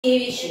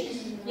вещи.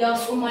 Я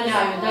вас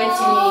умоляю,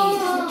 дайте мне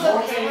есть.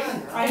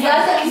 Я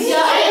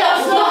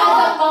это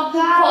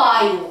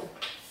покупаю.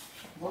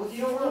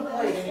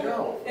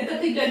 Это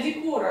ты для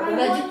декора, да?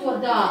 Для декора,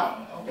 да.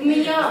 У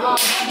меня,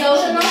 я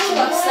уже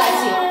нашла,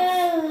 кстати,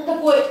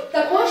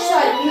 такой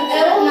шаль на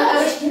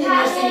Элочке день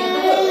рождения,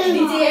 такой в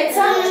виде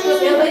яйца, что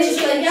я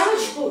вырезала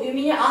ямочку, и у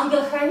меня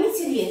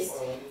ангел-хранитель есть,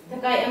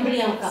 такая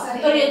эмблемка,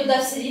 которую я туда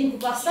в серединку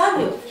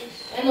поставлю.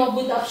 Оно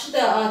будет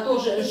обшито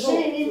тоже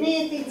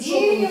желтыми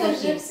такими.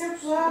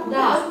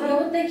 Да, но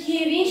вот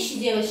такие вещи,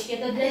 девочки,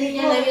 это для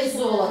меня на вес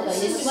золота.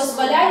 Если у вас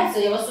валяется,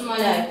 я вас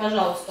умоляю,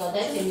 пожалуйста,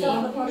 отдайте мне.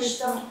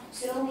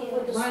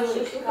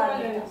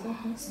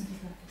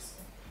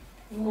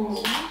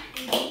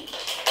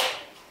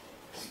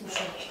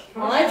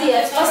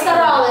 Молодец,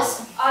 постаралась.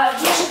 А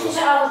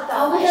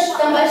вот это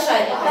там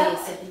большая такая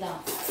есть, да.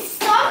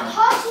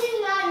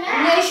 У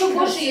меня еще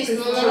больше есть,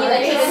 но не на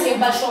челюсти в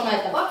большом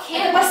этом.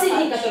 Это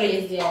последний, который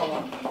я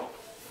сделала.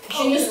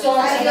 Еще не успела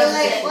на себя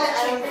сделать.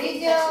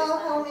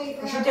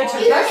 У тебя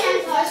чердак?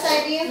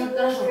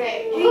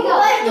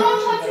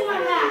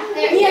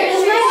 Нет, ты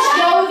знаешь,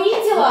 я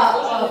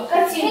увидела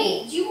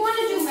картинку.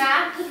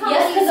 Я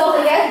сказала,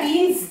 я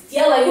блин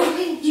сделаю.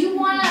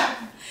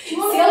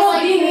 Села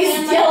блин и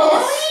сделала.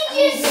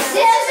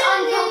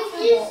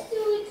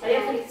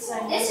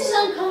 This is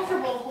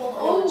uncomfortable.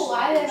 Oh, I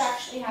would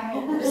actually have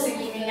it.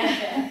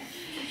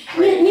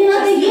 Не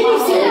надо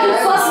есть все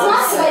это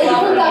пластмассовая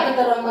ерунда,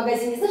 которая в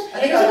магазине. Знаешь,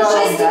 это же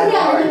 6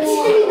 стеклянных,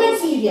 какие-то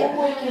негативе.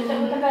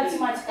 Это такая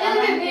тематика.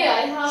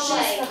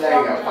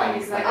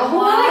 А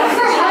вот I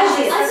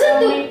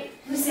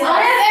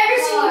have every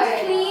single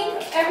clean,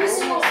 every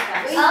single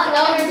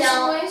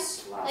noise.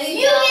 You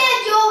get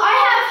Joe. I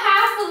have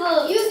half of the.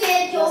 You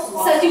get Joe.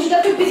 Кстати, уже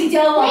ты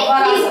переделала 2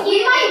 раза. You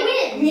might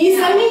win. Не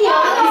из-за меня,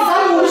 а из-за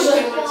мужа.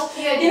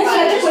 Я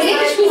начала такую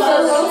лепечку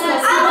сделала.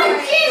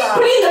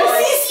 Блин,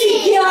 российский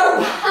герб.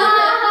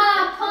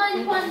 Pun.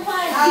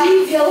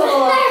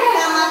 Переделывала.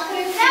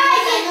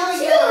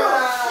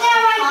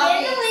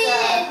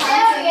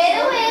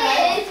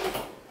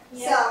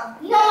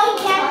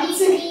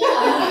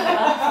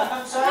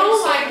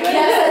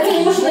 Я, кстати,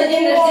 мужу на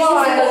день рождения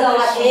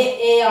заказала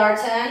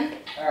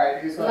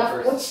AR-10 на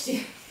почте.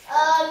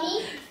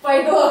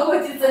 Пойду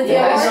охотиться,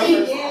 девочки.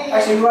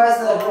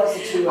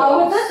 А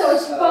вот это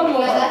очень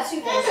поможет.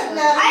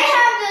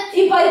 И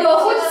пойду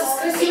охотиться с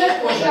красивой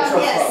кожей.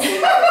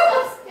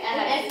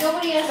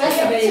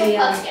 Спасибо,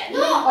 Ильяна.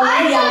 Он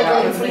Ильяна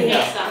говорит,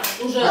 блин,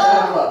 уже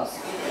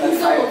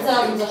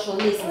сразу зашел,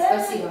 лестница,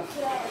 спасибо.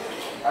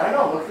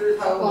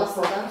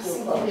 Классно, да?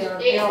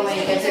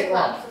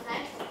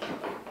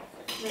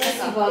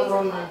 Спасибо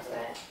огромное.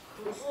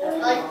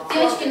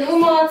 Девочки, ну вы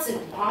молодцы.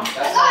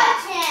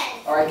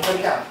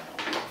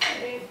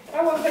 А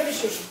вот там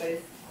еще что-то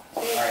есть.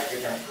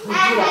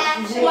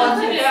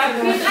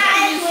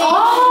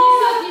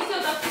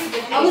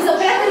 А вы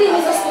запрятали его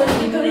за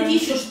столик? Говорите,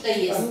 еще что-то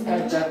есть.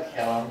 Don't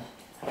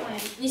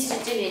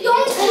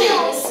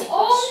kill.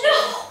 Oh no!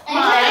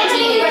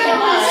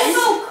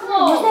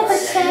 Можно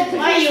почитать?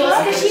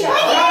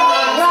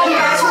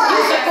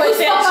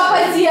 Пусть пока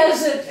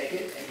поддержит.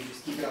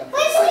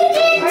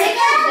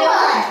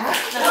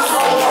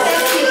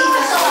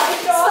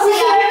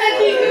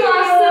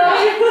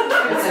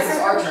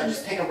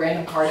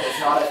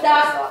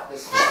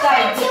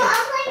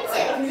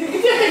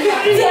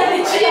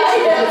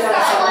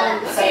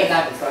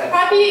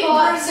 Happy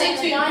birthday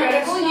to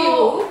Incredible You.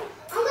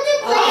 I'm gonna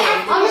play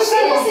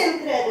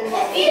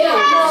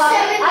Incredible.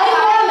 I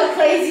am a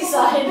crazy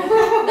side.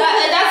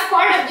 That's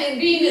part of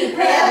being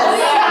incredible.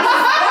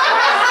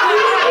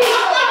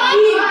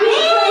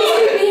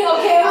 Being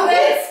okay with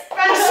it.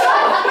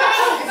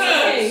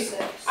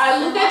 I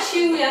look at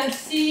you and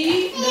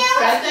see the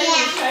present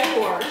which I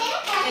wore.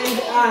 And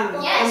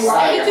I'm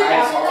lucky to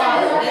have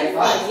fun and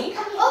funny,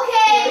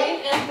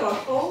 caring and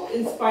thoughtful,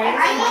 inspiring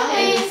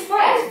and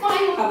inspired.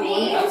 Have a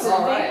wonderful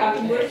birthday.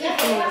 Happy birthday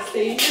from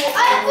Anastasia.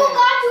 I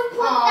forgot to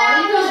put down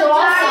you guys are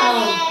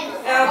awesome.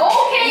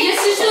 Okay,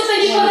 если что-то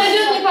не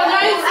подойдет, не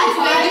понравится, у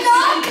тебя есть.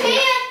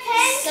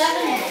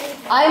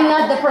 I'm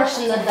not the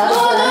person that does that.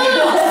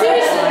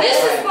 Seriously, this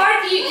is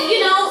part,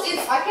 you know,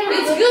 it's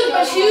good,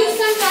 but you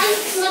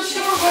sometimes not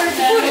sure where to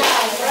put it.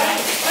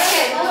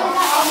 Okay,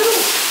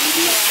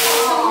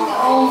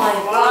 Oh my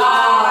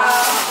god.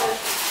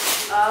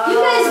 You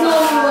guys know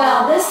me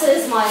well. This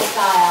is my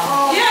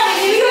style.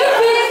 Yeah, You've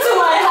been to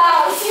my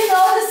house. You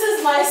know this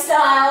is my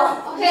style.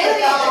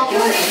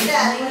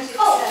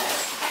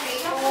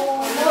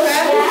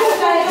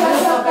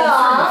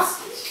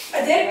 А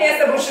теперь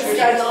место больше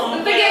сказал.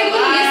 Ну так я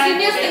говорю, если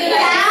место не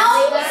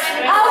нравится.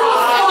 I will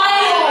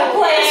find a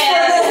place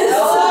for this.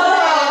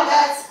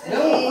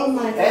 Oh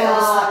my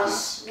gosh.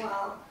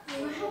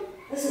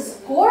 This is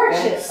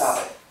gorgeous.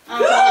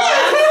 I'm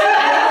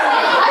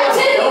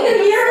taking the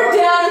mirror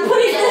down and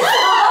putting this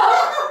up.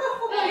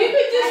 No, you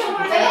could do some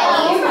more.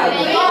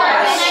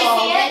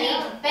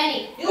 Benny.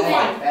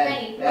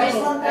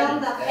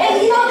 And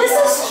you know, this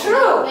is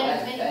true.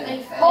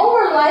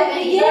 Homer life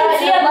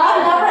begins and love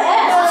never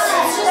ends.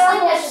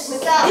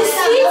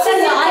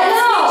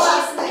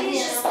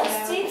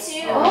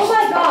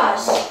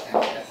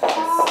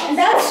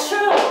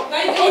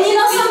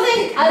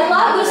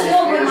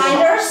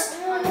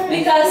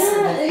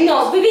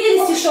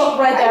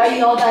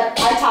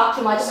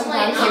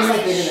 times and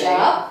like, shut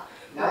up.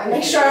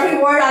 Make sure every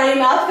word out of your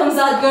mouth comes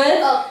out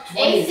good.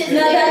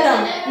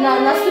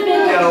 На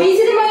ступеньках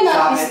видели мою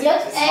надпись?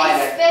 Нет?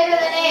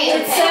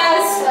 It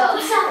says,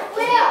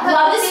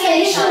 love is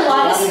patient,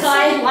 love is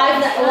kind, love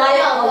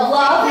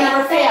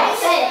never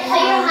fails.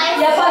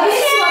 Я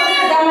повесила,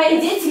 когда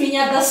мои дети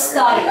меня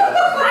достали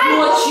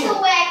ночью.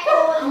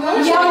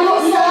 Я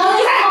ночью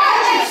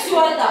плачу, все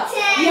это.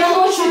 Я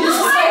ночью иду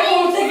со своей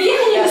комнаты,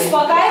 не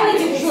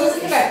успокаивайте, уже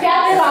такая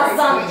 5-й раз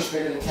за ночь.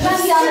 Сейчас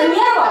я на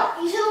нервах,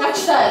 как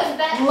читаю,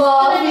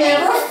 love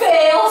never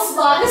fails,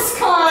 love is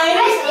kind.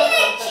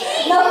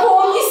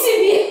 Напомни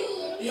себе,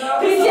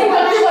 при тем,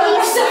 как ты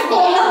ложишься в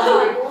комнату.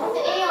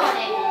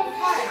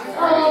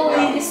 Oh,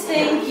 ladies,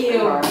 thank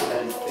you.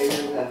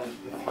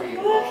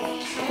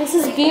 This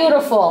is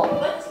beautiful.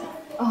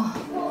 Oh.